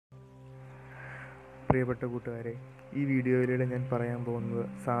പ്രിയപ്പെട്ട കൂട്ടുകാരെ, ഈ വീഡിയോയിലൂടെ ഞാൻ പറയാൻ പോകുന്നത്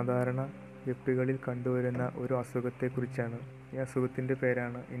സാധാരണ ഗപ്പികളിൽ കണ്ടുവരുന്ന ഒരു അസുഖത്തെക്കുറിച്ചാണ്. ഈ അസുഖത്തിൻ്റെ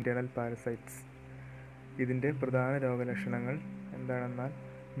പേരാണ് ഇൻറ്റേർണൽ പാരസൈറ്റ്സ്. ഇതിൻ്റെ പ്രധാന രോഗലക്ഷണങ്ങൾ എന്താണെന്നാൽ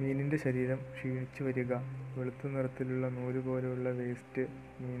മീനിൻ്റെ ശരീരം ക്ഷീണിച്ചു വരിക, വെളുത്ത നിറത്തിലുള്ള നൂല് പോലെയുള്ള വേസ്റ്റ്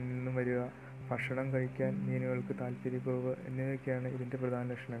മീനിൽ നിന്നും വരിക, ഭക്ഷണം കഴിക്കാൻ മീനുകൾക്ക് താല്പര്യക്കുറവ് എന്നിവയൊക്കെയാണ് ഇതിൻ്റെ പ്രധാന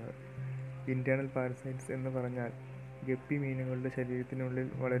ലക്ഷണങ്ങൾ. ഇൻറ്റേർണൽ പാരസൈറ്റ്സ് എന്ന് പറഞ്ഞാൽ ഗപ്പി മീനുകളുടെ ശരീരത്തിനുള്ളിൽ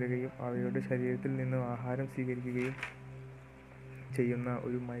വളരുകയും അവയുടെ ശരീരത്തിൽ നിന്ന് ആഹാരം സ്വീകരിക്കുകയും ചെയ്യുന്ന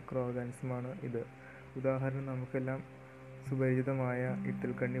ഒരു മൈക്രോ ഓർഗാനിസമാണ് ഇത്. ഉദാഹരണം നമുക്കെല്ലാം സുപരിചിതമായ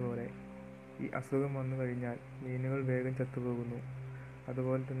ഇത്തിൽക്കണ്ണി പോലെ. ഈ അസുഖം വന്നു കഴിഞ്ഞാൽ മീനുകൾ വേഗം ചത്തുപോകുന്നു.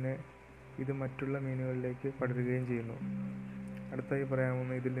 അതുപോലെ തന്നെ ഇത് മറ്റുള്ള മീനുകളിലേക്ക് പടരുകയും ചെയ്യുന്നു. അടുത്തായി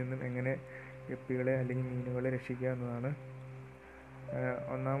പറയാവുന്ന ഇതിൽ നിന്നും എങ്ങനെ ഗപ്പികളെ അല്ലെങ്കിൽ മീനുകളെ രക്ഷിക്കുക എന്നതാണ്.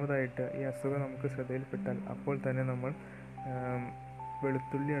 ഒന്നാമതായിട്ട്, ഈ അസുഖം നമുക്ക് ശ്രദ്ധയിൽപ്പെട്ടാൽ അപ്പോൾ തന്നെ നമ്മൾ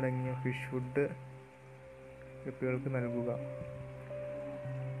വെളുത്തുള്ളി അടങ്ങിയ ഫിഷ് ഫുഡ് ഗപ്പികൾക്ക് നൽകുക.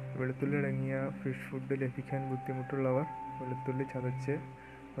 വെളുത്തുള്ളി അടങ്ങിയ ഫിഷ് ഫുഡ് ലഭിക്കാൻ ബുദ്ധിമുട്ടുള്ളവർ വെളുത്തുള്ളി ചതച്ച്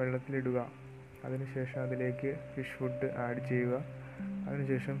വെള്ളത്തിലിടുക. അതിനുശേഷം അതിലേക്ക് ഫിഷ് ഫുഡ് ആഡ് ചെയ്യുക.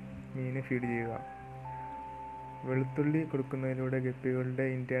 അതിനുശേഷം മീനെ ഫീഡ് ചെയ്യുക. വെളുത്തുള്ളി കൊടുക്കുന്നതിലൂടെ ഗപ്പികളുടെ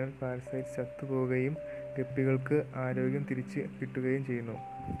ഇൻറ്റേർണൽ പാരസൈറ്റ്സ് ചത്തുപോവുകയും ഗപ്പികൾക്ക് ആരോഗ്യം തിരിച്ച് കിട്ടുകയും ചെയ്യുന്നു.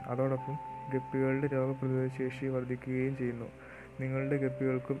 അതോടൊപ്പം ഗപ്പികളുടെ രോഗപ്രതിരോധ ശേഷി വർദ്ധിക്കുകയും ചെയ്യുന്നു. നിങ്ങളുടെ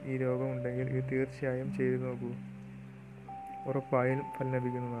ഗപ്പികൾക്കും ഈ രോഗമുണ്ടെങ്കിൽ ഇത് തീർച്ചയായും ചെയ്തു നോക്കൂ. ഉറപ്പായും ഫലം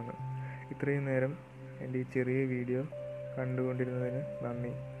ലഭിക്കുന്നതാണ്. ഇത്രയും നേരം എൻ്റെ ഈ ചെറിയ വീഡിയോ കണ്ടുകൊണ്ടിരുന്നതിന്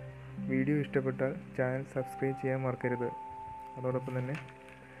നന്ദി. വീഡിയോ ഇഷ്ടപ്പെട്ടാൽ ചാനൽ സബ്സ്ക്രൈബ് ചെയ്യാൻ മറക്കരുത്. അതോടൊപ്പം തന്നെ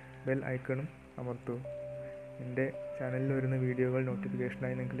ബെൽ ഐക്കണും അമർത്തൂ. എൻ്റെ ചാനലിൽ വരുന്ന വീഡിയോകൾ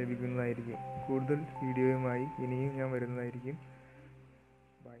നോട്ടിഫിക്കേഷനായി നിങ്ങൾക്ക് ലഭിക്കുന്നതായിരിക്കും. കൂടുതൽ വീഡിയോയുമായി ഇനിയും ഞാൻ വരുന്നതായിരിക്കും.